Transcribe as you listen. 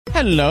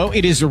Hello,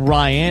 it is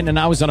Ryan, and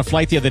I was on a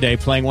flight the other day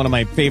playing one of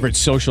my favorite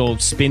social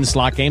spin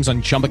slot games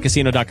on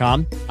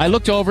ChumbaCasino.com. I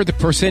looked over at the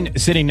person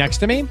sitting next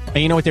to me, and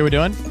you know what they were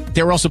doing?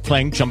 They were also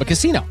playing Chumba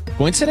Casino.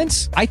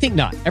 Coincidence? I think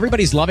not.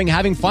 Everybody's loving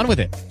having fun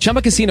with it.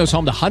 Chumba Casino is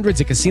home to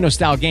hundreds of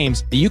casino-style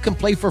games that you can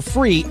play for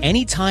free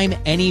anytime,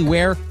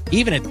 anywhere,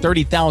 even at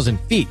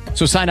 30,000 feet.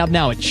 So sign up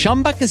now at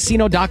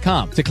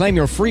ChumbaCasino.com to claim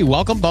your free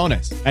welcome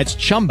bonus. That's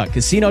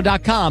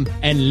ChumbaCasino.com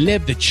and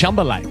live the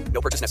Chumba life.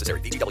 No purchase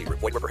necessary. VGW.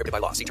 Void were prohibited by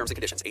law. See terms and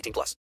conditions.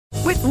 18+.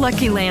 With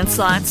Lucky Land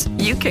Slots,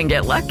 you can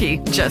get lucky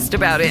just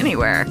about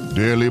anywhere.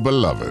 Dearly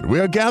beloved, we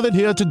are gathered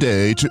here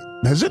today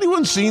to... Has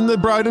anyone seen the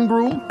bride and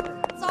groom?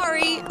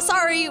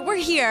 Sorry, we're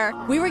here.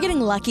 We were getting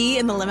lucky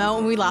in the limo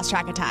and we lost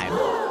track of time.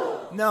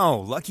 No,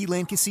 Lucky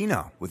Land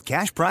Casino, with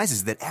cash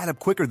prizes that add up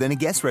quicker than a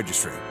guest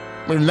registry.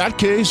 In that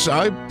case,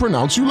 I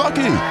pronounce you lucky.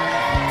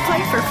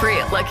 Play for free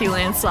at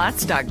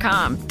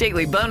LuckyLandSlots.com.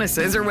 Daily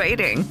bonuses are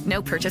waiting.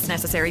 No purchase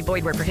necessary.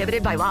 Void where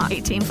prohibited by law.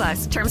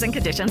 18+. Terms and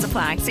conditions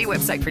apply. See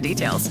website for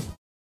details.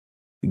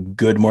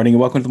 Good morning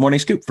and welcome to the Morning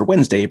Scoop for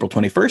Wednesday, April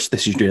 21st.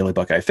 This is your Daily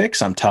Buckeye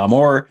Fix. I'm Tom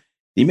Orr.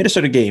 The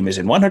Minnesota game is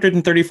in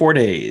 134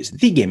 days.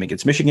 The game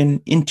against Michigan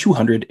in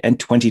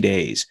 220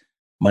 days.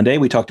 Monday,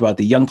 we talked about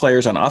the young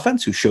players on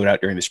offense who showed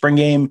out during the spring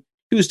game.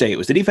 Tuesday, it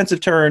was the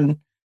defensive turn.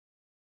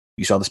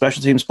 You saw the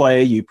special teams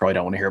play. You probably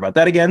don't want to hear about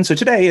that again. So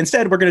today,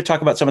 instead, we're going to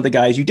talk about some of the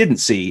guys you didn't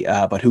see,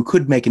 but who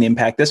could make an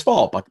impact this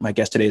fall. My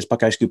guest today is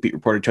Buckeye Scoop beat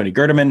reporter Tony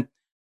Gerdeman.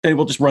 And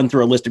we'll just run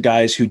through a list of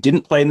guys who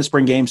didn't play in the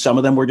spring game. Some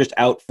of them were just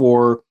out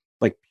for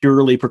like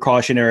purely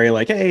precautionary,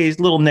 like, hey, he's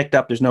a little nicked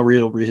up. There's no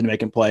real reason to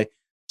make him play.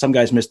 Some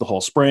guys missed the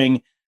whole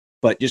spring,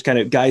 but just kind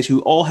of guys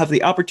who all have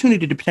the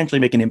opportunity to potentially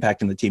make an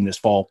impact in the team this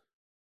fall.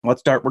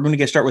 Let's start. We're going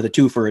to start with a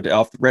two for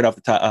right off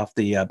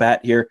the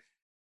bat here.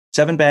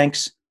 Sevyn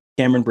Banks,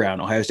 Cameron Brown,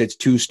 Ohio State's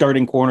two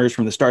starting corners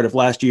from the start of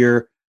last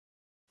year,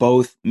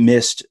 both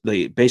missed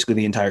basically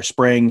the entire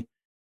spring.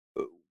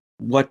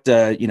 What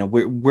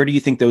where do you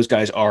think those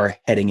guys are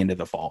heading into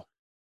the fall?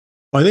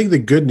 Well, I think the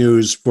good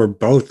news for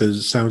both is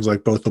it sounds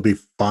like both will be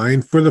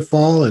fine for the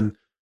fall. And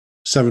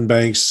Sevyn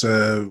Banks,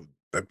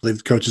 I believe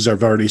the coaches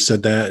have already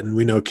said that, and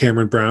we know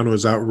Cameron Brown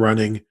was out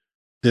running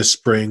this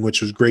spring,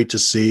 which was great to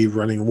see,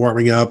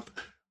 warming up,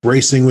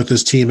 racing with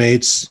his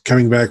teammates,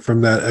 coming back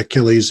from that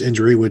Achilles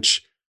injury,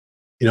 which,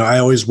 I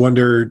always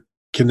wonder,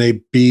 can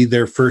they be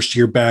their first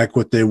year back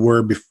what they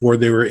were before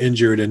they were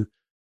injured? And,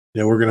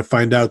 we're going to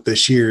find out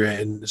this year.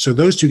 And so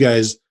those two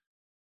guys,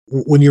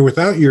 when you're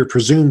without your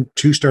presumed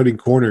two starting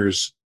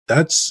corners,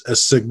 that's a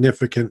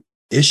significant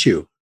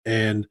issue.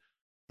 And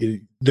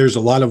there's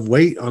a lot of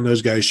weight on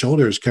those guys'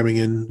 shoulders going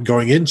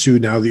into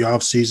now the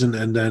off season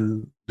and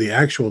then the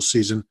actual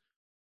season.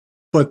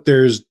 But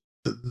there's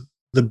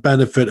the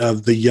benefit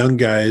of the young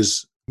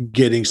guys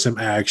getting some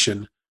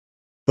action.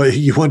 But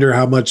you wonder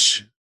how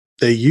much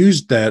they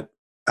used that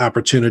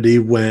opportunity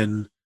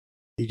when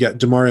you got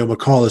Demario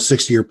McCall, a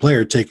 60-year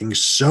player, taking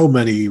so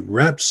many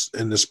reps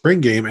in the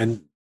spring game.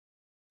 And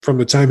from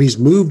the time he's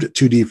moved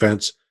to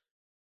defense,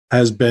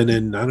 has been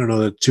in, I don't know,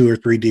 the 2 or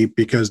 3 deep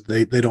because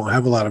they don't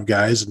have a lot of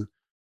guys. And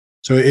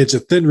so it's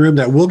a thin room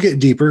that will get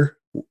deeper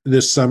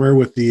this summer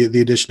with the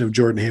addition of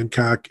Jordan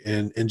Hancock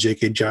and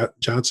J.K.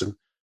 Johnson.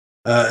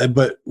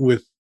 But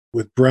with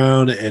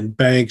Brown and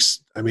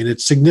Banks, I mean,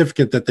 it's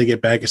significant that they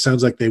get back. It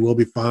sounds like they will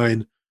be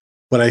fine.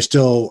 But I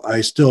still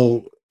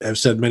have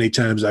said many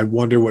times, I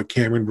wonder what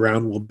Cameron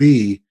Brown will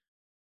be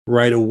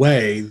right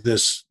away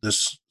this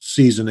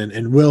season.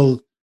 And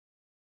will,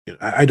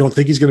 I don't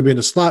think he's going to be in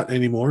the slot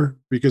anymore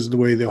because of the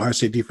way the Ohio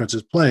State defense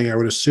is playing. I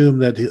would assume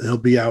that he'll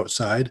be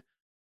outside,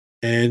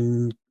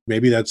 and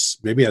maybe that's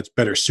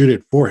better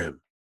suited for him.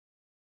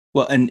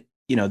 Well, and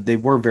they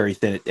were very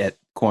thin at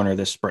corner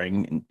this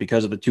spring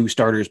because of the two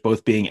starters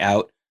both being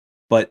out.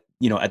 But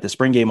at the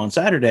spring game on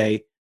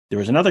Saturday, there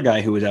was another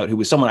guy who was out, who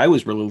was someone I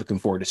was really looking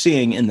forward to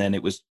seeing, and then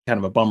it was kind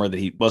of a bummer that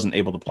he wasn't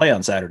able to play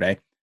on Saturday.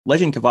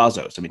 Legend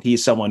Cavazos. I mean,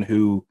 he's someone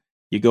who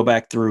you go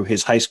back through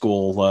his high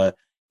school.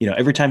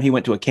 Every time he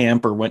went to a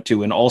camp or went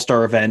to an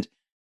all-star event,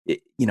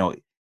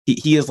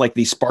 he is like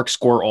the spark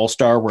score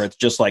all-star where it's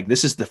just like,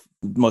 this is the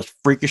most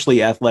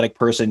freakishly athletic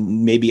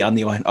person maybe on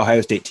the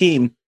Ohio State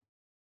team.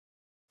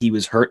 He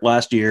was hurt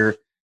last year.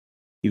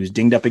 He was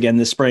dinged up again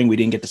this spring. We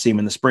didn't get to see him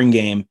in the spring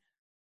game.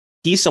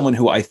 He's someone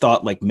who I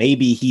thought like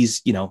maybe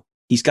he's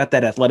got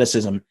that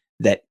athleticism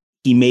that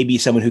he may be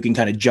someone who can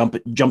kind of jump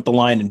the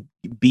line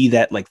and be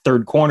that like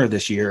third corner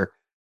this year.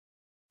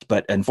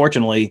 But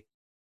unfortunately,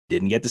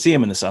 didn't get to see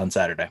him on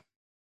Saturday.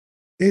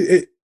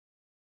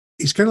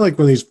 He's kind of like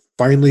one of these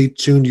finely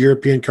tuned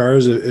European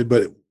cars,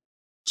 but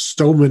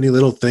so many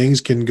little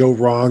things can go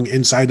wrong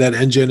inside that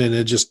engine, and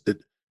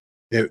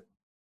it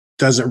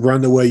doesn't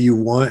run the way you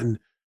want. And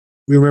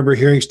we remember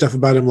hearing stuff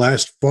about him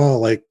last fall,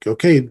 like,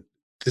 okay,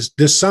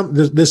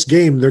 this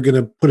game they're going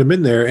to put him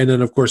in there, and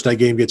then of course that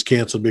game gets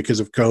canceled because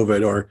of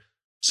COVID, or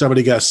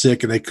somebody got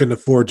sick and they couldn't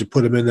afford to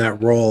put him in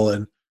that role.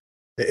 And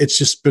it's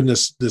just been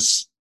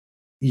this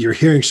you're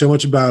hearing so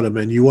much about him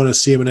and you want to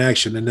see him in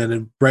action, and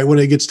then right when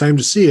it gets time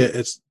to see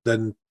it,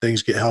 then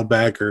things get held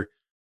back or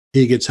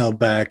he gets held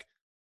back.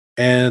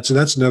 And so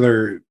that's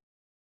another.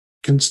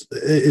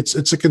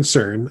 It's a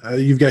concern.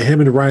 You've got him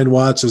and Ryan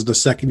Watts as the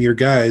second-year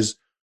guys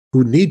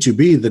who need to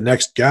be the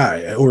next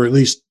guy, or at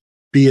least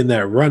be in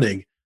that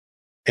running.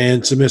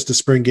 And to miss the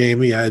spring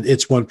game, yeah,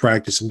 it's one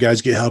practice, and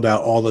guys get held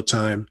out all the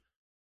time.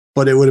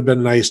 But it would have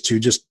been nice to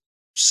just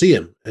see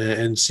him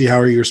and see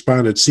how he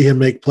responded. See him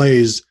make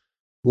plays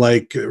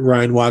like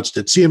Ryan Watts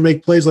did. See him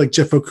make plays like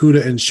Jeff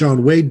Okudah and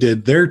Sean Wade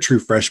did their true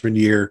freshman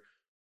year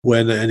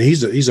and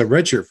he's a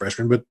redshirt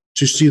freshman, but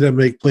to see them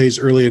make plays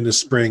early in the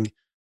spring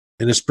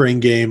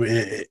game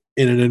in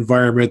an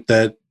environment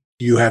that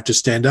you have to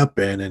stand up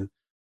in. And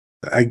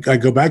I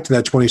go back to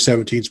that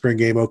 2017 spring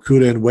game.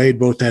 Okudah and Wade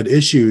both had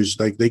issues.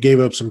 Like, they gave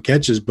up some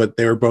catches, but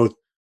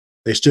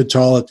they stood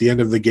tall at the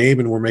end of the game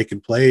and were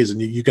making plays.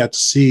 And you got to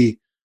see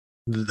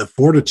the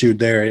fortitude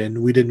there.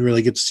 And we didn't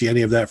really get to see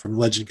any of that from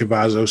Legend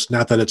Cavazos.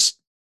 Not that it's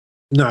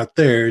not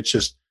there. It's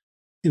just,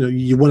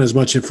 you want as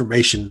much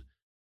information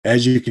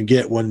as you can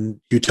get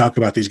when you talk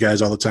about these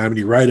guys all the time and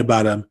you write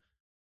about them.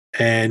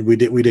 And we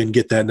didn't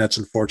get that, and that's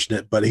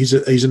unfortunate. But he's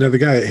another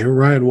guy. Him and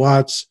Ryan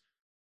Watts,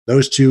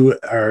 those two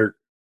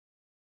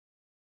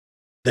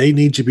they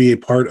need to be a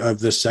part of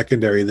the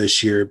secondary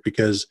this year,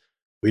 because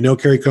we know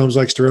Kerry Combs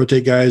likes to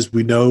rotate guys.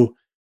 We know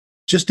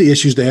just the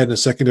issues they had in the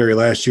secondary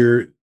last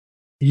year.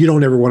 You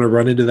don't ever want to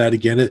run into that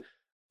again.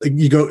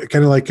 You go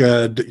kind of like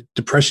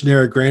Depression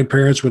era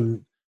grandparents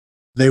when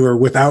they were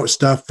without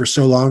stuff for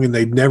so long and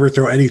they'd never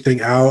throw anything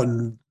out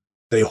and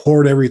they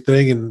hoard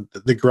everything, and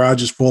the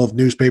garage is full of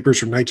newspapers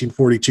from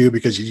 1942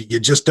 because you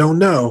just don't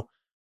know,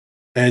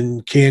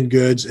 and canned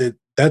goods.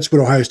 That's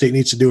what Ohio State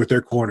needs to do with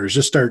their corners.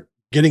 Just start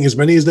getting as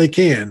many as they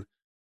can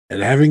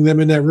and having them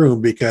in that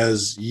room,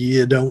 because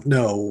you don't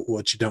know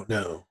what you don't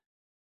know.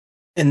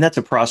 And that's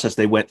a process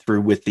they went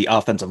through with the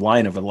offensive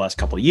line over the last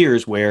couple of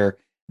years, where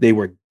they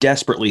were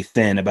desperately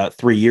thin about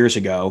 3 years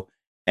ago,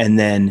 and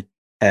then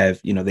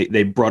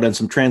they brought in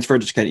some transfer.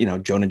 Just kind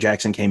of, Jonah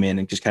Jackson came in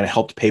and just kind of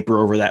helped paper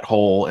over that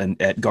hole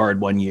and at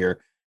guard 1 year,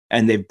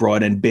 and they've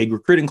brought in big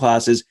recruiting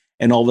classes,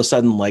 and all of a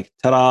sudden, like,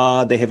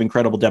 ta-da, they have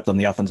incredible depth on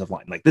the offensive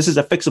line. Like, this is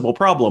a fixable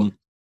problem,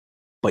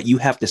 but you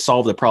have to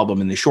solve the problem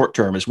in the short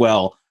term as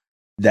well.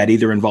 That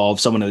either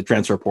involves someone in the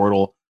transfer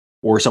portal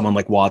or someone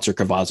like Watts or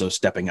Cavazos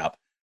stepping up.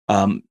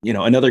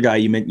 Another guy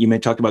you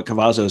talked about,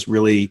 Cavazos,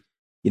 really,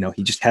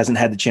 he just hasn't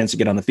had the chance to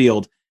get on the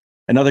field.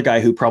 Another guy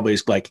who probably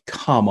is like,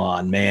 come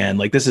on, man,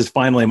 like, this is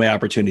finally my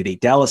opportunity.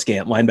 Dallas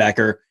Gant,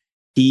 linebacker.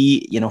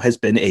 He, has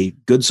been a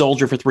good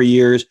soldier for 3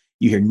 years.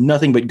 You hear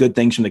nothing but good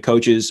things from the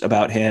coaches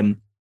about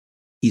him.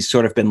 He's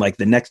sort of been like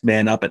the next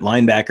man up at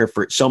linebacker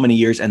for so many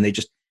years, and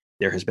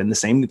there has been the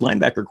same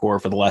linebacker core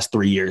for the last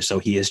 3 years. So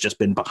he has just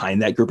been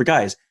behind that group of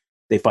guys.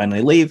 They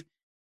finally leave,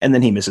 and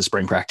then he misses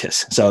spring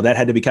practice. So that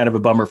had to be kind of a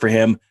bummer for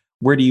him.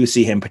 Where do you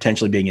see him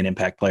potentially being an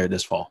impact player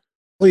this fall?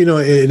 Well,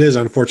 it is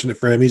unfortunate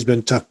for him. He's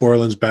been Tuff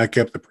Borland's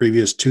backup the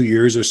previous 2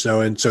 years or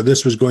so. And so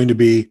this was going to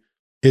be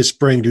his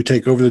spring to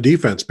take over the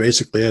defense,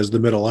 basically, as the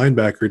middle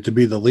linebacker, to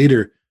be the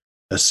leader,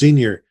 a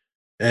senior,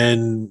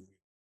 and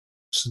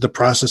the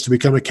process to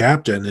become a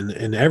captain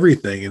and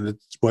everything. And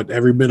it's what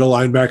every middle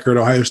linebacker at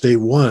Ohio State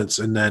wants.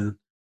 And then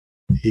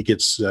he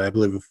gets, I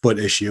believe, a foot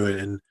issue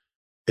and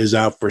is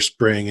out for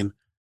spring. And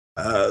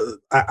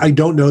I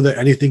don't know that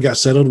anything got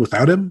settled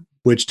without him,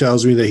 which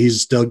tells me that he's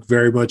still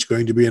very much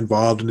going to be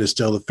involved and is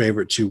still the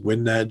favorite to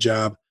win that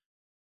job.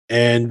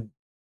 And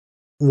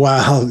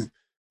while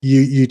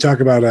you talk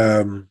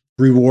about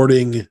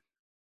rewarding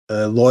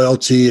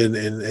loyalty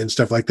and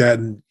stuff like that,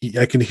 and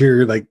I can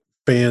hear like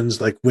fans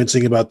like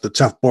wincing about the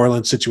Tuff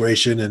Borland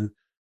situation, and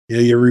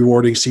you're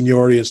rewarding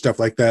seniority and stuff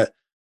like that.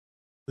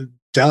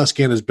 Dallas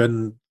Gant has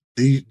been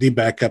the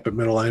backup at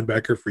middle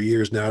linebacker for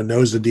years now,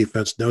 knows the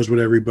defense, knows what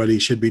everybody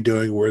should be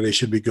doing, where they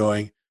should be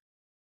going.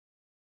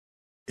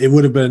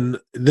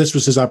 This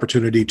was his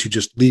opportunity to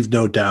just leave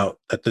no doubt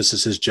that this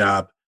is his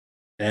job,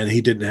 and he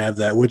didn't have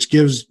that, which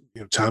gives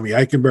Tommy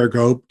Eichenberg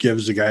hope,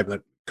 gives a guy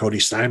like Cody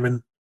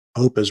Simon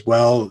hope as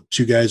well,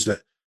 two guys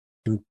that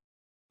can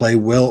play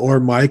Will or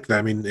Mike.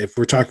 I mean, if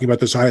we're talking about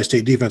this Ohio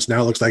State defense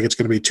now, it looks like it's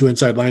going to be two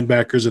inside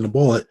linebackers and a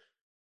bullet.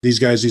 These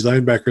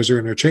linebackers are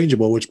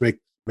interchangeable, which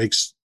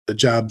makes the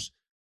jobs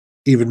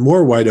even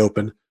more wide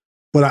open.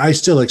 But I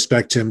still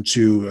expect him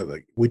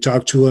to, we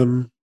talked to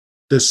him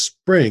this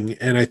spring,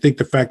 and I think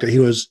the fact that he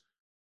was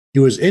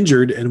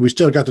injured and we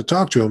still got to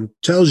talk to him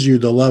tells you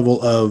the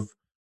level of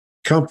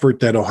comfort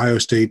that Ohio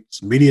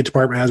State's media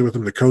department has with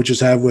him, the coaches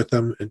have with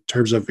him, in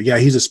terms of,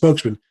 he's a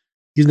spokesman.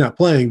 He's not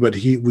playing, but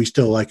we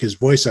still like his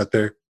voice out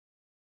there.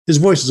 His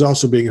voice is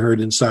also being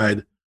heard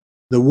inside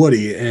the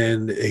Woody,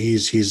 and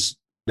he's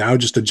now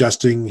just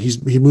adjusting.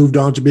 He moved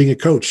on to being a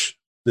coach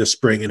this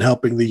spring and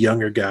helping the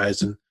younger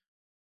guys. And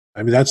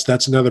I mean,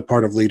 that's another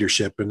part of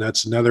leadership, and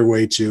that's another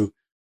way to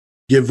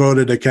get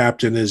voted a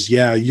captain is,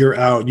 you're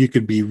out. You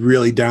could be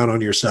really down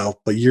on yourself,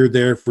 but you're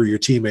there for your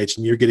teammates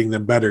and you're getting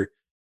them better.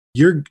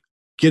 You're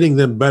getting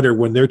them better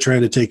when they're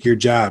trying to take your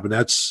job. And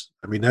that's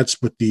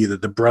what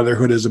the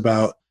brotherhood is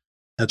about.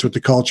 That's what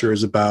the culture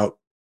is about.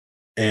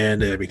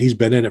 And I mean, he's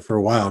been in it for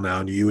a while now,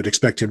 and you would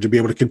expect him to be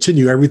able to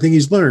continue everything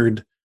he's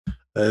learned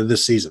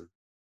this season.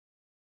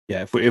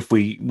 Yeah,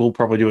 we'll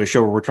probably do a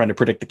show where we're trying to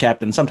predict the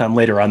captain sometime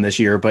later on this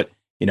year. But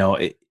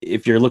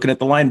if you're looking at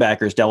the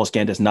linebackers, Dallas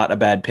Gant is not a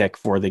bad pick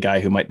for the guy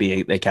who might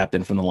be a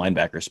captain from the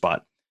linebacker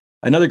spot.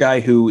 Another guy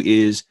who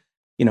is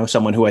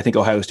someone who I think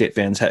Ohio State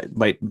fans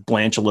might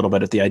blanch a little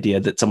bit at the idea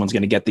that someone's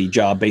going to get the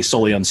job based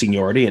solely on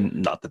seniority,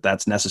 and not that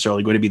that's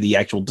necessarily going to be the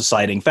actual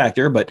deciding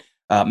factor. But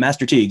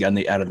Master Teague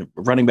out of the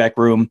running back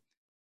room,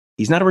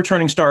 he's not a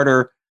returning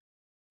starter,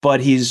 but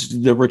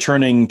he's the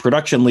returning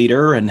production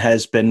leader and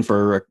has been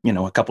for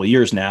a couple of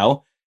years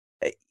now.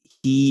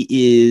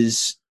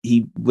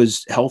 He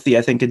was healthy,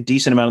 I think, a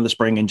decent amount of the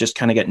spring, and just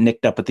kind of got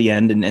nicked up at the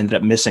end and ended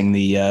up missing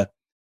the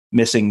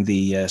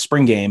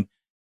spring game.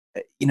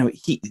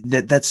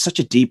 That's such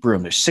a deep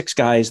room. There's 6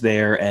 guys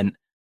there, and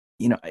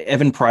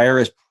Evan Pryor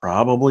is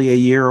probably a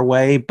year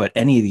away, but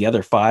any of the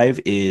other 5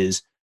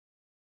 is,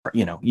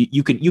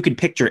 you could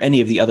picture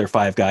any of the other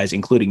 5 guys,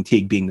 including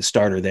Teague, being the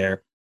starter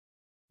there.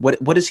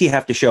 What does he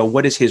have to show?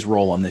 What is his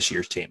role on this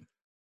year's team?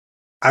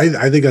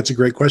 I think that's a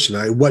great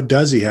question. What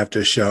does he have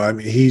to show? I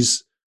mean,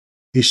 he's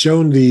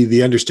shown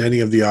the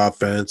understanding of the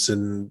offense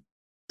and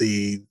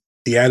the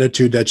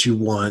attitude that you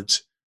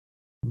want,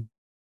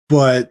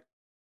 but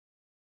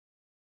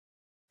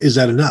is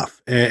that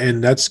enough?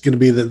 And that's going to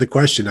be the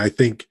question. I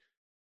think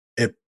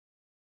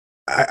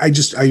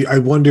I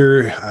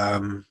wonder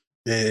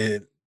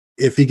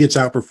if he gets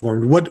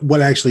outperformed.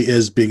 What actually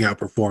is being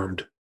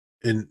outperformed,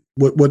 and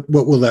what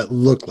will that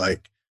look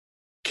like?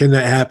 Can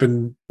that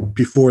happen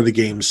before the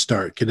games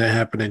start? Can that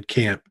happen in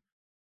camp?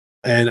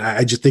 And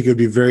I just think it would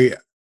be very.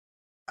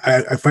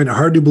 I find it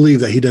hard to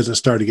believe that he doesn't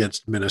start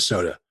against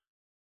Minnesota.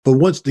 But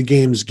once the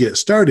games get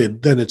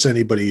started, then it's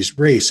anybody's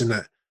race.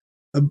 And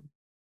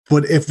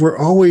but if we're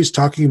always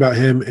talking about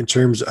him in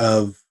terms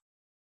of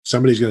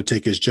somebody's going to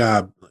take his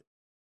job,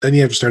 then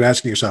you have to start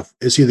asking yourself,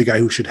 is he the guy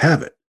who should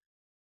have it?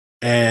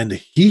 And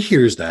he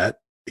hears that.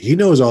 He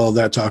knows all of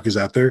that talk is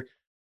out there.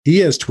 He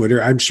has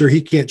Twitter. I'm sure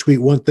he can't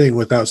tweet one thing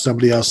without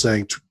somebody else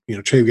saying,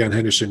 TreVeyon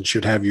Henderson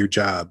should have your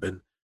job. And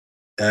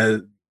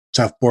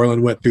Tuf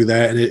Borland went through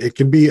that. And it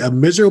can be a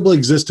miserable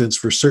existence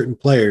for certain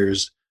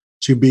players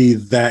to be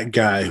that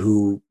guy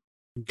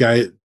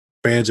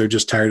fans are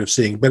just tired of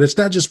seeing. But it's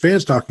not just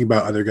fans talking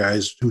about other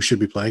guys who should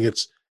be playing.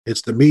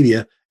 It's the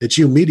media. It's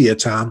you media,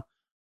 Tom,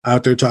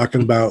 out there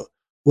talking about,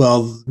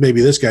 well,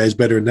 maybe this guy is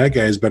better and that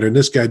guy is better and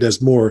this guy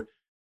does more.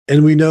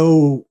 And we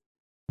know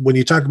when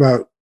you talk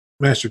about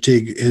Master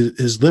Teague,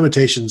 his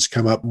limitations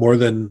come up more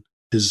than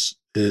his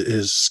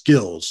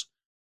skills.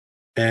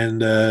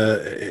 And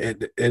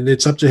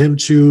it's up to him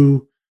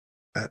to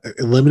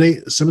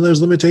eliminate some of those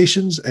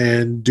limitations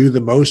and do the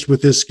most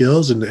with his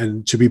skills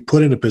and to be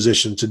put in a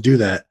position to do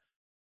that.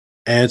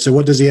 And so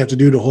what does he have to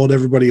do to hold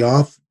everybody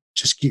off?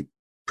 Just keep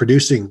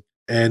producing.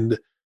 And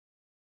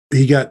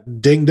he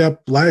got dinged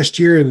up last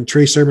year, and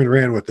Trey Sermon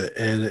ran with it.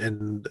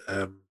 And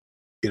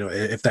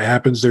if that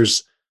happens,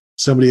 there's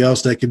somebody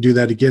else that can do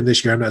that again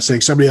this year. I'm not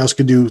saying somebody else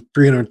can do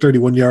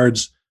 331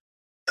 yards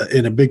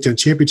in a Big Ten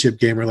championship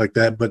game or like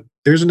that, but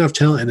there's enough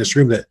talent in this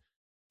room that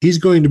he's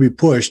going to be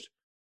pushed.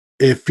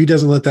 If he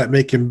doesn't let that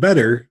make him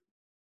better,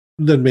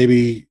 then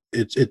maybe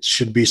it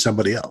should be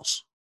somebody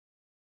else.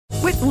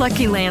 With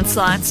Lucky Land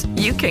Slots,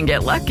 you can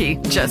get lucky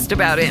just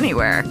about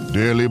anywhere.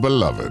 Dearly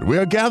beloved, we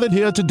are gathered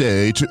here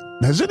today to...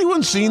 Has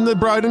anyone seen the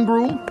bride and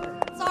groom?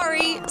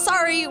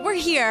 Sorry, we're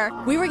here.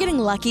 We were getting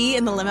lucky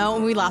in the limo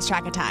and we lost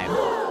track of time.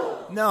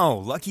 No,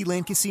 Lucky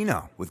Land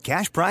Casino, with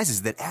cash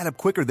prizes that add up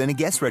quicker than a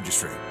guest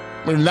registry.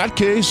 In that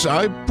case,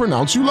 I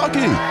pronounce you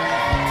lucky.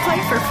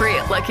 Play for free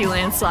at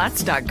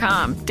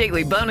LuckyLandSlots.com.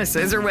 Daily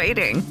bonuses are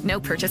waiting. No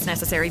purchase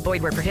necessary.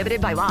 Void where prohibited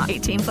by law.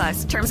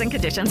 18+. Terms and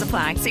conditions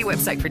apply. See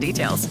website for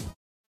details.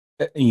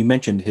 You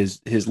mentioned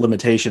his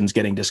limitations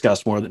getting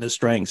discussed more than his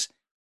strengths.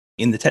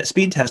 In the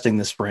speed testing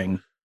this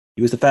spring,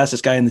 he was the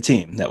fastest guy in the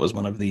team. That was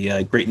one of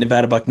the great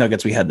Nevada Buck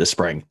Nuggets we had this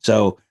spring.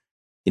 So,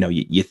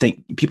 you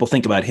think people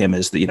think about him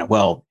as he's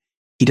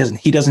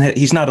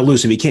not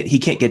elusive. He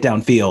can't get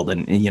downfield,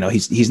 and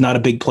he's not a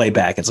big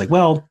playback. It's like,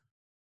 well,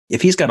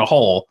 if he's got a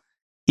hole,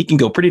 he can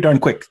go pretty darn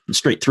quick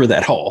straight through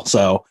that hole.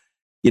 So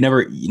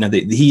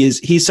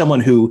he's someone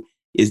who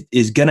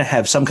is going to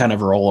have some kind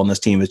of a role on this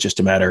team. It's just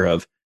a matter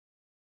of,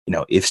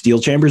 if Steel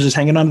Chambers is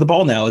hanging on to the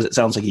ball now, as it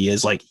sounds like he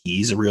is, like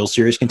he's a real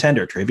serious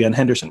contender. TreVeyon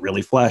Henderson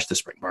really flashed this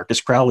spring. Marcus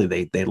Crowley,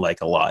 they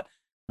like a lot.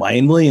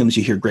 Ryan Williams,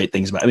 you hear great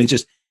things about. I mean, it's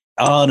just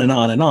on and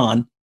on and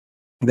on.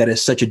 That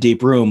is such a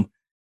deep room.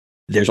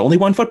 There's only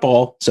one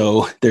football,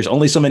 so there's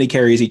only so many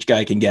carries each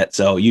guy can get.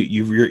 So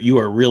you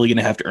are really going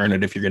to have to earn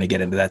it if you're going to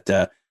get into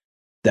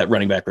that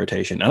running back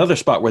rotation. Another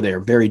spot where they are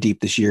very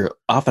deep this year,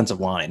 offensive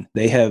line.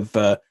 They have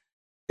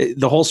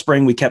the whole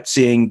spring we kept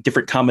seeing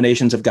different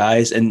combinations of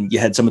guys, and you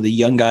had some of the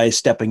young guys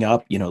stepping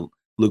up.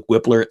 Luke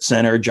Whippler at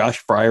center, Josh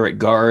Fryer at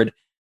guard.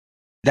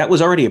 That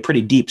was already a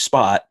pretty deep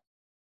spot.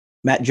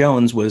 Matt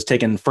Jones was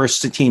taking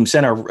first team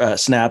center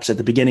snaps at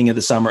the beginning of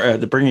the summer,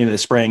 the beginning of the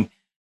spring,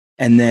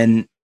 and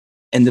then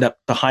ended up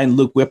behind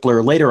Luke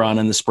Whippler later on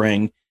in the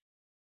spring.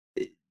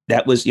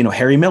 That was,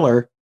 Harry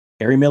Miller.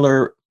 Harry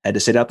Miller had to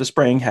sit out the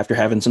spring after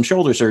having some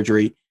shoulder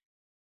surgery.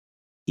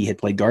 He had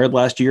played guard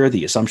last year.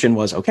 The assumption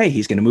was, okay,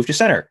 he's going to move to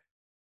center.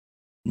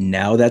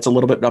 Now that's a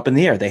little bit up in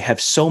the air. They have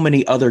so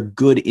many other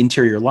good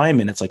interior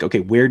linemen. It's like,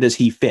 okay, where does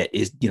he fit?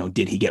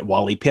 Did he get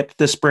Wally pipped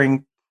this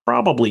spring?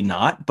 Probably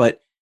not.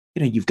 But,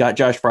 you've got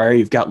Josh Fryer,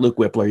 you've got Luke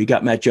Whippler, you've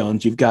got Matt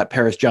Jones, you've got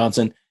Paris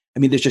Johnson. I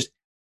mean, there's just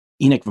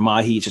Enoch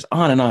Vamahi, just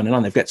on and on and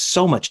on. They've got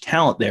so much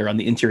talent there on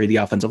the interior of the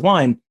offensive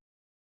line.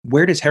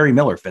 Where does Harry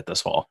Miller fit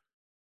this fall?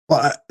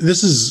 Well,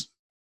 this is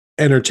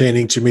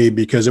entertaining to me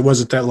because it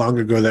wasn't that long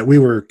ago that we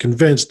were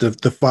convinced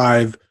of the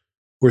five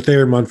were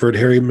Thayer Munford,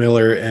 Harry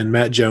Miller, and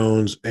Matt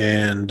Jones,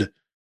 and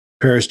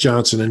Paris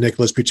Johnson, and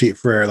Nicholas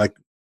Petit-Frere. Like,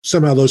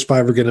 somehow those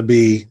five are going to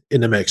be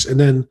in the mix. And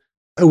then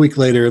a week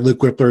later, Luke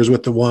Whippler is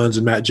with the ones,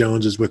 and Matt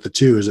Jones is with the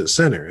twos at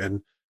center.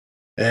 And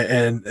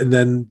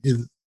then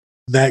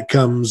that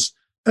comes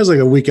as like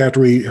a week after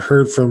we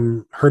heard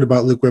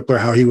about Luke Whippler,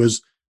 how he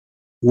was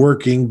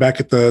working back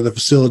at the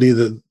facility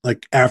that,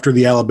 like, after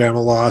the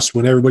Alabama loss,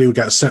 when everybody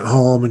got sent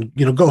home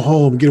and, go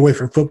home, get away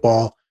from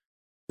football.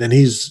 Then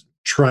he's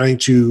trying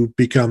to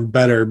become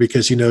better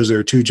because he knows there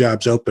are two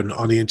jobs open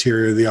on the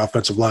interior of the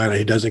offensive line, and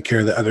he doesn't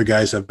care that other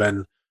guys have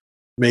been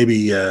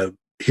maybe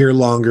here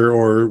longer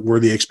or were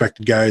the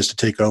expected guys to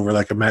take over,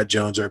 like a Matt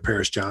Jones or a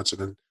Paris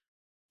Johnson. And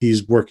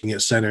he's working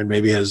at center and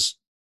maybe has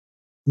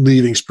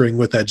leaving spring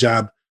with that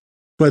job.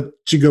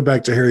 But to go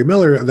back to Harry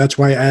Miller, that's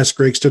why I asked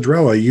Greg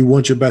Stadroa, you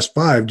want your best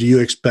five. Do you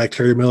expect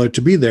Harry Miller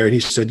to be there? And he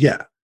said,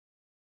 yeah.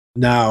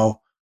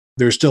 Now,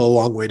 there's still a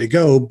long way to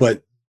go,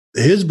 but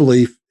his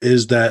belief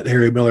is that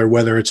Harry Miller,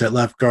 whether it's at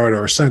left guard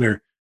or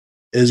center,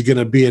 is going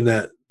to be in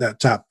that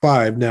top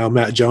five. Now,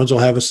 Matt Jones will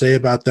have a say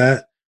about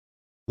that.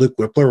 Luke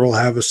Whippler will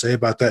have a say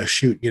about that.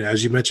 Shoot,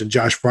 as you mentioned,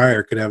 Josh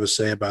Fryer could have a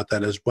say about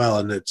that as well.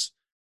 And it's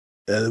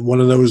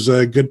one of those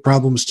good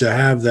problems to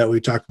have that we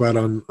talk about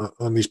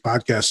on these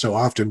podcasts so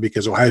often,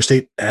 because Ohio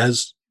State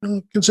has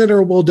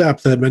considerable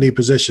depth at many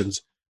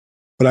positions.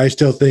 But I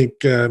still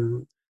think,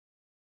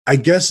 I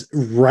guess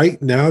right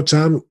now,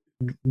 Tom,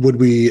 would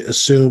we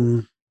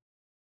assume,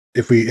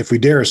 if we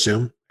dare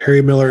assume,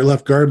 Harry Miller at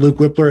left guard, Luke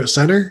Whippler at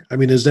center? I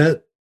mean, is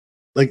that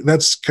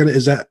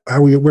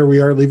where we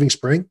are leaving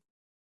spring?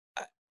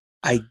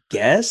 I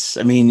guess.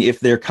 I mean,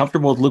 if they're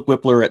comfortable with Luke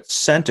Whippler at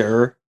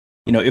center,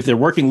 if they're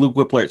working Luke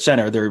Whippler at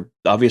center, they're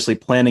obviously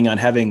planning on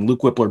having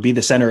Luke Whippler be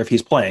the center if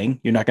he's playing.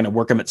 You're not going to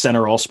work him at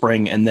center all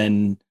spring and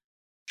then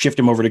shift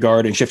him over to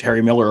guard and shift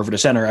Harry Miller over to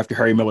center after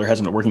Harry Miller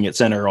hasn't been working at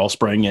center all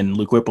spring and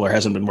Luke Whippler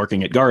hasn't been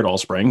working at guard all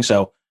spring.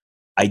 So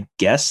I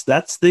guess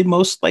that's the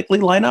most likely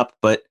lineup.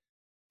 But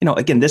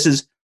again, this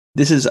is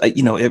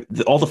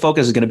all the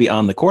focus is going to be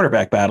on the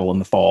quarterback battle in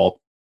the fall.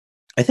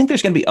 I think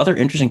there's going to be other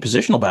interesting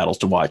positional battles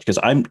to watch, because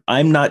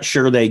I'm not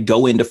sure they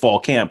go into fall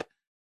camp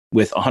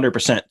with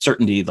 100%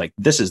 certainty. Like,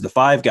 this is the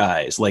five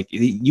guys. Like,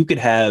 you could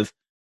have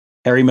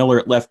Harry Miller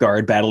at left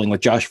guard battling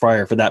with Josh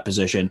Fryer for that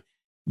position.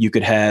 You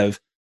could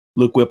have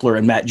Luke Whippler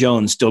and Matt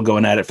Jones still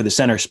going at it for the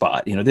center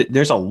spot.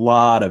 There's a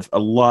lot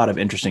of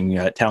interesting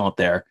talent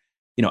there.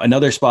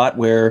 Another spot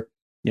where,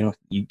 you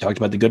talked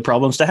about the good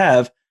problems to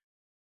have.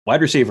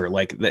 Wide receiver,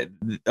 like,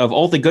 of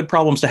all the good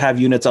problems to have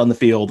units on the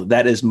field,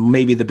 that is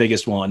maybe the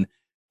biggest one,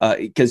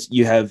 because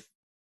you have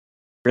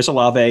Chris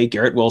Olave,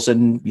 Garrett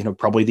Wilson,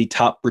 probably the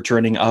top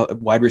returning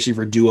wide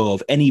receiver duo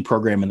of any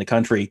program in the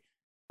country.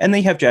 And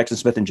then you have Jackson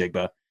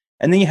Smith-Njigba.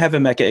 And then you have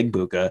Emeka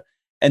Egbuka.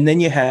 And then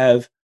you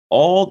have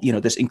all,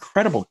 this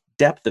incredible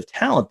depth of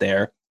talent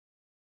there,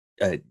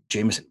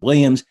 Jameson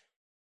Williams.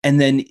 And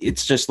then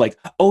it's just like,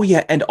 oh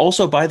yeah. And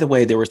also, by the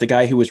way, there was the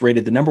guy who was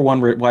rated the number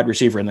one wide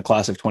receiver in the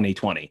class of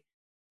 2020.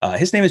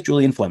 His name is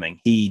Julian Fleming.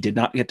 He did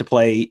not get to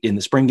play in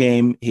the spring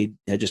game. He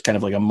had just kind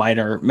of like a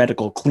minor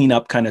medical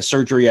cleanup kind of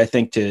surgery, I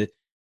think, to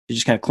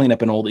just kind of clean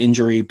up an old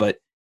injury. But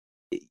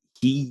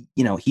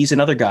he's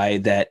another guy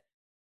that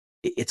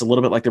it's a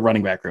little bit like the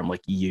running back room.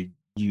 Like, you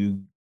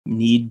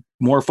need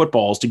more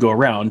footballs to go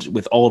around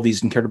with all of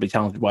these incredibly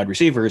talented wide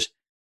receivers.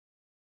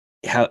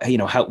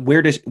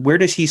 Where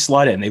does he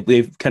slot in?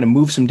 They've kind of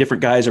moved some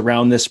different guys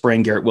around this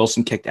spring. Garrett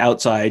Wilson kicked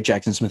outside.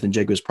 Jackson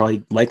Smith-Njigba is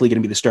probably likely going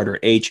to be the starter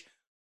at H.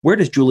 Where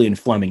does Julian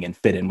Fleming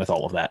fit in with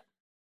all of that?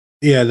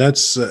 Yeah,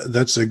 that's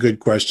a good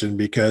question,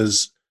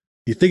 because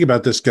you think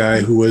about this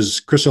guy who was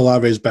Chris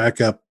Olave's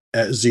backup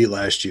at Z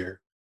last year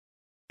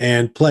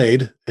and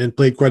played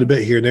quite a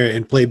bit here and there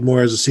and played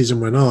more as the season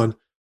went on.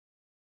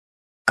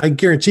 I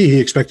guarantee he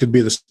expected to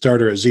be the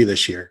starter at Z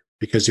this year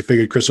because he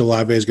figured Chris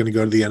Olave is going to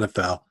go to the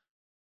NFL.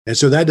 And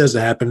so that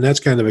doesn't happen. That's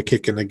kind of a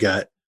kick in the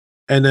gut.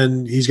 And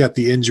then he's got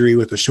the injury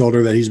with the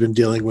shoulder that he's been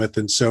dealing with.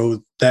 And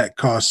so that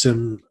costs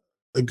him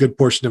a good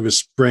portion of his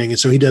spring. And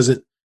so he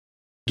doesn't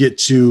get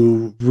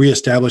to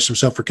reestablish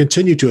himself or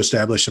continue to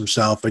establish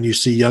himself. And you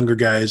see younger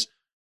guys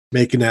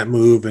making that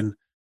move. And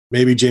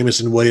maybe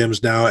Jameson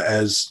Williams now,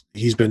 as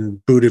he's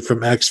been booted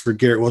from X for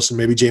Garrett Wilson,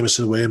 maybe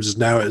Jameson Williams is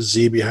now at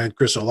Z behind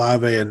Chris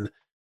Olave. And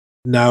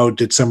now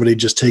did somebody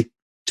just take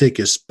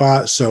his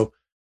spot? So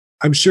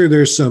I'm sure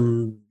there's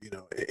some,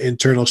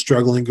 internal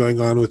struggling going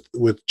on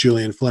with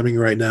Julian Fleming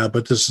right now,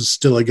 but this is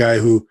still a guy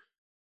who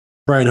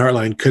Brian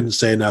Hartline couldn't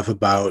say enough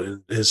about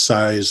his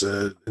size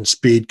and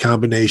speed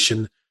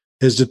combination,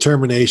 his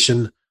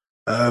determination.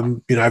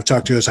 I've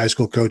talked to his high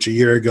school coach a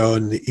year ago,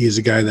 and he's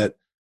a guy that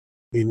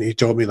he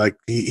told me like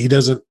he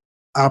doesn't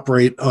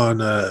operate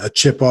on a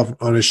chip off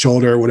on his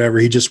shoulder or whatever.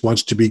 He just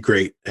wants to be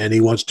great, and he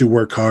wants to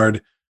work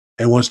hard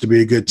and wants to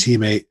be a good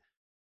teammate.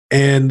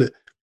 And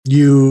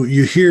you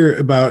hear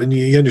about and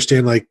you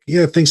understand like,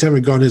 yeah, things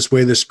haven't gone his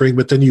way this spring,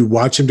 but then you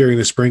watch him during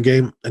the spring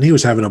game and he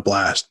was having a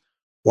blast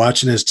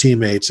watching his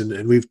teammates.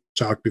 And we've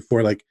talked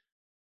before, like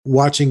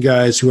watching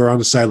guys who are on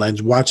the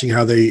sidelines, watching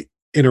how they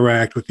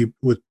interact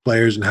with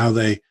players and how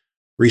they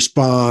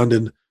respond.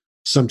 And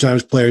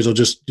sometimes players will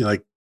just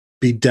like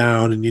be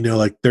down and,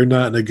 like they're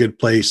not in a good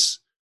place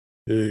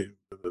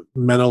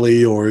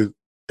mentally, or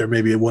they're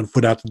maybe 1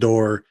 foot out the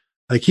door.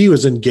 Like he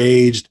was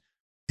engaged.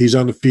 He's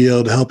on the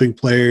field helping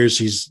players.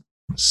 He's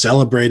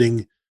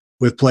celebrating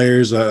with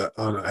players.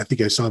 I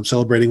think I saw him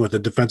celebrating with a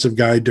defensive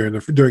guy during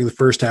the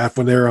first half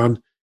when they were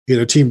on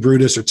either Team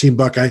Brutus or Team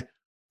Buckeye,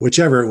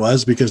 whichever it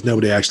was, because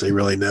nobody actually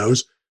really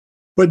knows.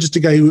 But just a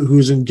guy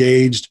who's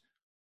engaged.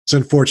 It's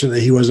unfortunate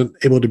that he wasn't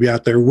able to be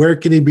out there. Where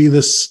can he be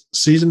this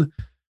season?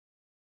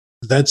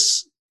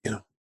 That's,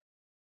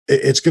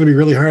 it's going to be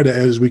really hard,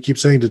 as we keep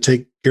saying, to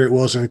take Garrett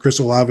Wilson and Chris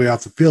Olave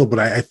off the field. But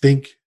I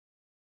think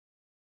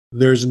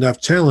there's enough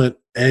talent,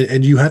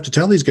 and you have to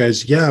tell these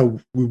guys, yeah,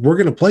 we're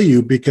going to play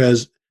you,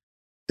 because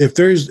if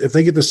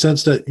they get the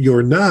sense that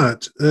you're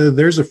not,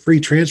 there's a free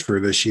transfer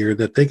this year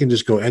that they can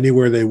just go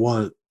anywhere they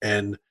want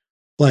and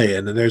play.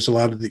 And there's a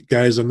lot of the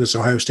guys on this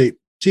Ohio State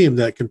team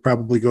that can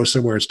probably go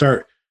somewhere and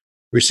start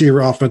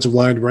receiver, offensive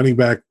line, running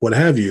back, what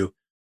have you.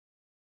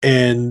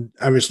 And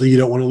obviously you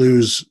don't want to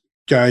lose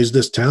guys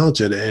this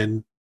talented.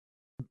 And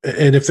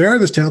if they are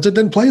this talented,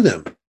 then play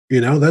them.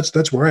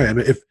 That's where I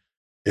am.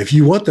 If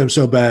you want them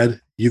so bad,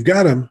 you've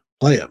got them,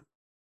 play them.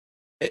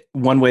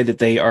 One way that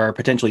they are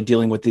potentially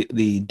dealing with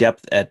the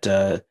depth at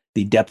the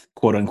depth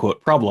quote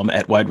unquote problem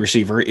at wide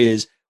receiver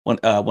is one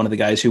of the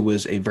guys who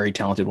was a very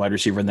talented wide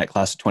receiver in that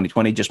class of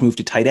 2020 just moved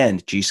to tight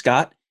end. G.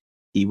 Scott.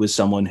 He was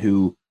someone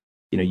who,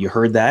 you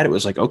heard that it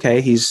was like,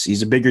 okay,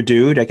 he's a bigger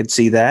dude. I could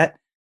see that.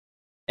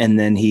 And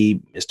then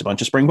he missed a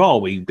bunch of spring ball.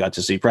 We got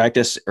to see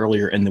practice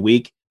earlier in the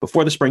week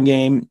before the spring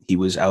game. He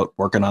was out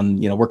working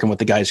with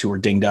the guys who were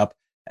dinged up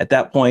at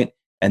that point,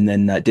 and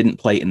then didn't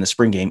play in the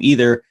spring game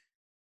either.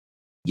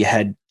 You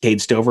had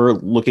Cade Stover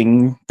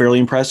looking fairly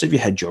impressive. You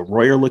had Joe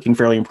Royer looking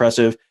fairly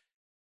impressive.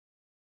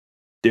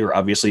 They're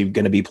obviously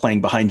going to be playing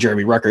behind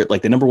Jeremy Ruckert.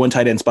 Like the number 1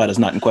 tight end spot is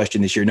not in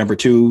question this year. Number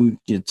 2,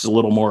 it's a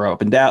little more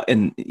up and down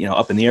and,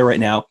 up in the air right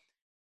now.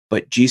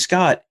 But G.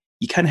 Scott,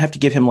 you kind of have to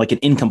give him like an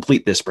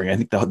incomplete this spring. I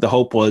think the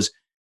hope was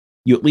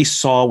you at least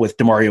saw with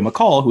DeMario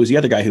McCall, who was the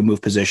other guy who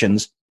moved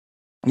positions,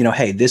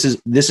 hey, this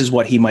is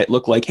what he might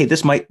look like. Hey,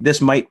 this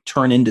might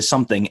turn into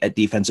something at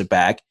defensive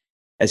back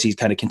as he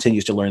kind of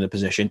continues to learn the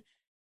position.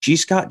 G.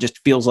 Scott just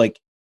feels like,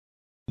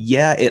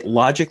 yeah, it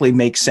logically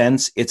makes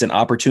sense. It's an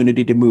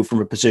opportunity to move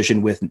from a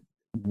position with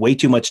way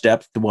too much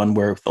depth to one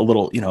where a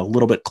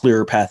little bit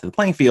clearer path to the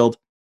playing field.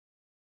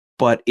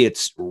 But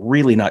it's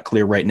really not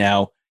clear right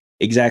now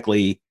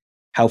exactly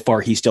how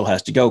far he still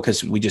has to go,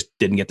 because we just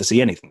didn't get to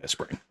see anything this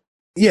spring.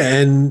 Yeah,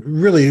 and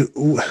really,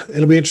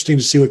 it'll be interesting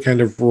to see what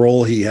kind of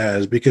role he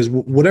has, because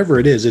whatever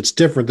it is, it's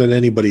different than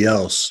anybody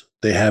else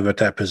they have at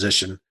that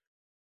position.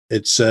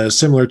 It's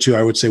similar to,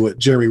 I would say, what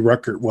Jeremy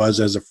Ruckert was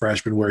as a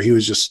freshman, where he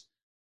was just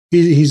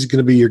he's going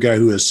to be your guy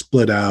who is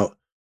split out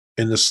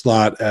in the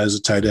slot as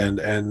a tight end,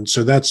 and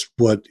so that's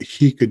what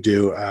he could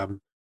do.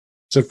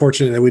 It's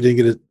unfortunate that we didn't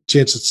get a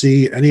chance to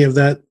see any of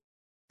that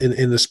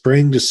in the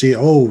spring, to see,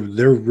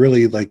 they're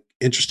really like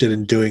interested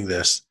in doing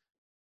this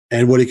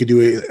and what he could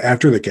do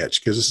after the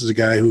catch, because this is a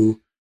guy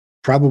who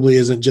probably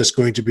isn't just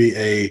going to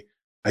be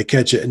I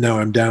catch it and now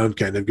I'm down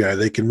kind of guy.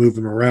 They can move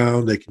him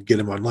around. They can get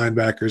him on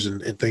linebackers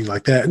and things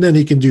like that. And then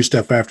he can do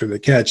stuff after the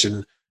catch.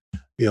 And,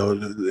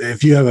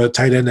 if you have a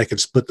tight end that can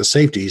split the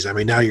safeties, I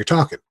mean, now you're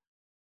talking.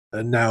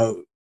 And now,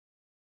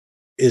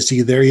 is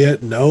he there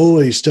yet? No,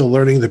 he's still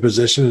learning the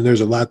position, and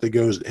there's a lot that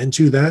goes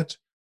into that.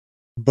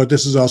 But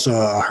this is also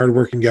a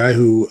hardworking guy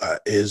who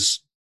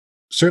is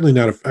certainly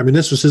not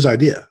this was his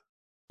idea.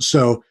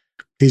 So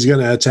he's going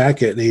to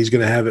attack it, and he's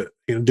going to have it,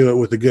 do it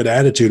with a good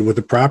attitude, with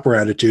a proper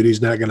attitude.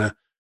 He's not going to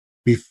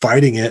be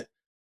fighting it.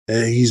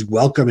 He's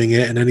welcoming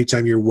it. And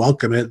anytime you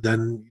welcome it,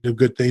 then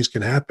good things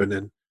can happen.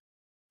 And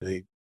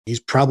he's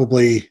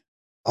probably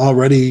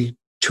already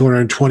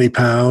 220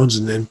 pounds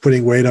and then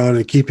putting weight on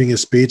and keeping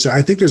his speed. So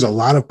I think there's a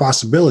lot of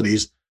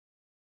possibilities,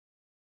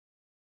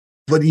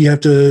 but you have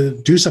to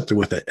do something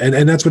with it.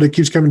 And that's what it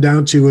keeps coming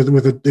down to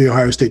with the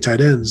Ohio State tight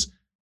ends.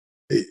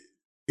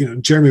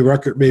 Jeremy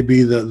Ruckert may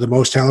be the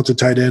most talented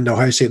tight end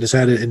Ohio State has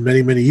had in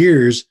many, many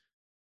years.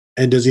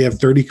 And does he have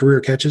 30 career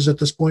catches at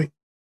this point?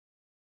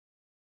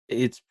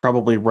 It's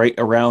probably right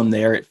around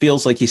there. It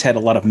feels like he's had a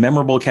lot of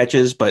memorable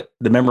catches, but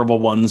the memorable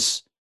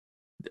ones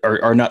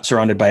are not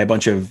surrounded by a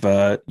bunch of,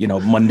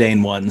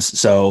 mundane ones.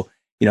 So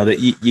that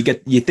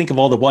you think of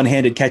all the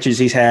one-handed catches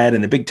he's had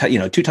and the big,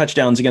 2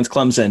 touchdowns against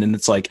Clemson. And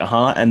it's like,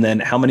 and then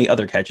how many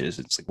other catches?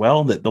 It's like,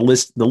 well, the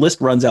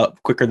list runs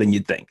out quicker than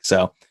you'd think.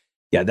 So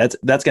yeah, that's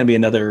going to be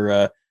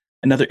another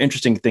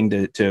interesting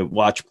thing to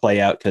watch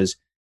play out. Cause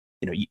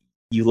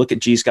you look at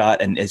G.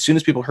 Scott, and as soon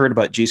as people heard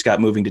about G.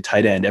 Scott moving to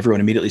tight end, everyone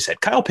immediately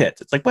said Kyle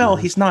Pitts. It's like, well,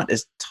 he's not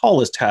as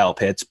tall as Kyle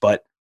Pitts,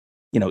 but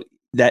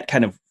that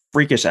kind of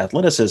freakish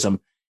athleticism,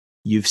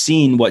 you've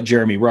seen what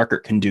Jeremy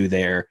Ruckert can do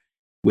there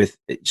with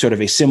sort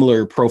of a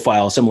similar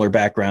profile, similar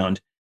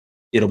background.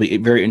 It'll be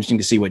very interesting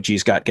to see what G.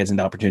 Scott gets an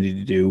opportunity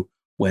to do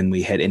when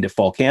we head into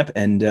fall camp,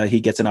 and he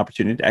gets an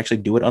opportunity to actually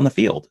do it on the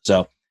field.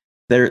 So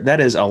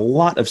that is a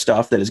lot of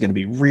stuff that is going to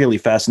be really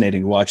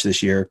fascinating to watch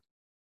this year.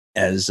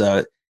 As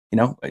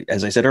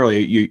as I said earlier,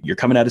 you're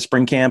coming out of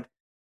spring camp.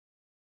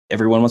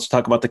 Everyone wants to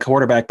talk about the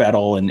quarterback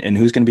battle and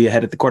who's going to be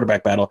ahead at the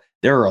quarterback battle.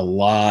 There are a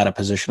lot of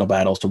positional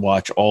battles to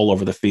watch all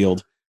over the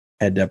field.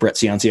 Had Brett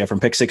Ciancia from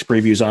Pick Six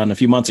Previews on a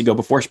few months ago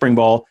before spring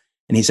ball,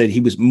 and he said he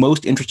was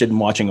most interested in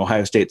watching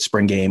Ohio State's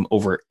spring game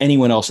over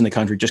anyone else in the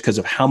country just because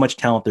of how much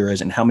talent there is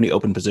and how many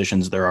open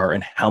positions there are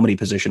and how many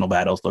positional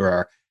battles there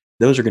are.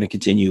 Those are going to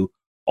continue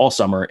all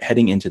summer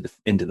heading into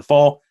the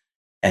fall.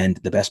 And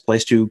the best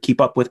place to keep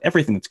up with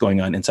everything that's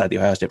going on inside the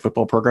Ohio State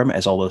football program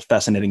as all those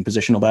fascinating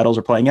positional battles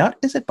are playing out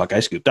is at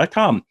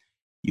BuckeyeScoop.com.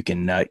 You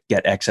can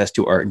get access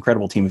to our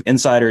incredible team of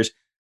insiders,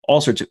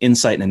 all sorts of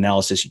insight and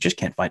analysis you just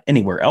can't find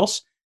anywhere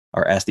else.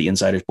 Our Ask the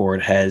Insiders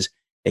board has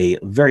a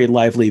very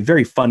lively,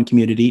 very fun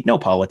community, no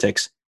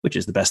politics, which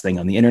is the best thing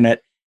on the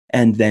internet.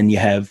 And then you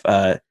have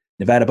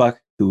Nevada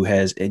Buck, who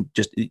has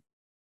just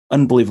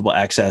unbelievable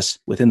access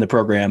within the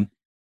program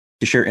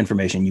to share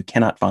information you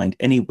cannot find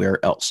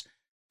anywhere else.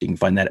 You can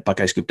find that at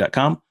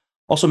BuckeyeScoop.com.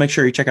 Also, make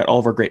sure you check out all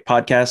of our great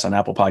podcasts on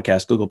Apple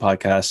Podcasts, Google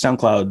Podcasts,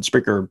 SoundCloud,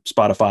 Spreaker,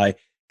 Spotify.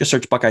 Just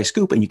search Buckeye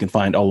Scoop and you can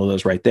find all of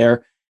those right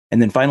there.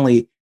 And then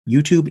finally,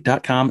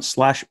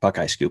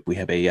 YouTube.com/Buckeye Scoop. We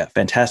have a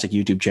fantastic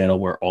YouTube channel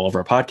where all of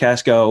our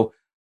podcasts go,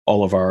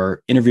 all of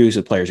our interviews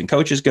with players and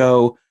coaches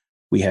go.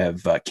 We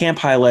have camp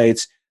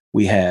highlights.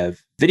 We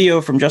have video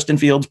from Justin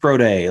Fields' Pro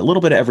Day, a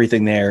little bit of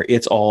everything there.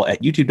 It's all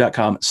at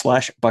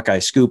youtube.com/Buckeye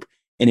Scoop.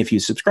 And if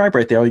you subscribe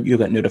right there, you'll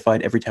get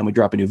notified every time we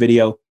drop a new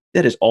video.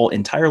 That is all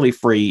entirely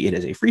free. It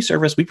is a free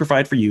service we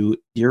provide for you,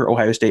 dear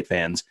Ohio State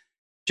fans.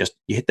 Just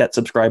you hit that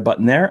subscribe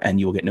button there and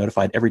you will get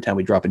notified every time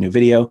we drop a new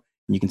video.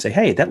 And you can say,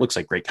 hey, that looks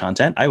like great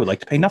content. I would like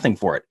to pay nothing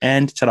for it.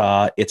 And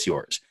ta-da, it's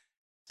yours.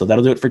 So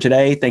that'll do it for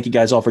today. Thank you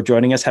guys all for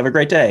joining us. Have a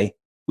great day.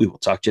 We will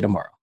talk to you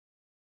tomorrow.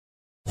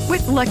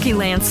 With Lucky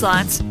Land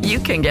Slots, you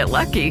can get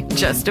lucky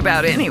just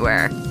about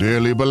anywhere.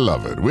 Dearly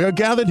beloved, we are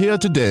gathered here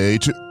today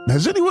to...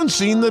 Has anyone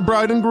seen the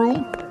bride and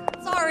groom?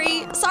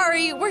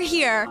 Sorry, we're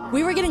here.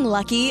 We were getting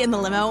lucky in the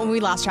limo and we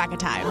lost track of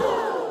time.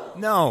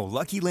 No,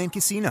 Lucky Land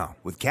Casino,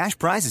 with cash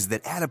prizes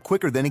that add up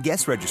quicker than a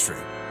guest registry.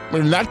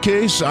 In that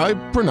case, I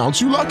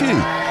pronounce you lucky.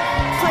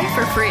 Play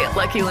for free at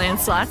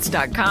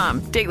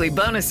LuckyLandSlots.com. Daily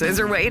bonuses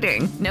are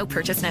waiting. No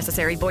purchase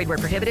necessary. Void where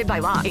prohibited by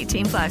law.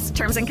 18+.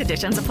 Terms and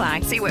conditions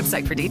apply. See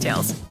website for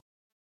details.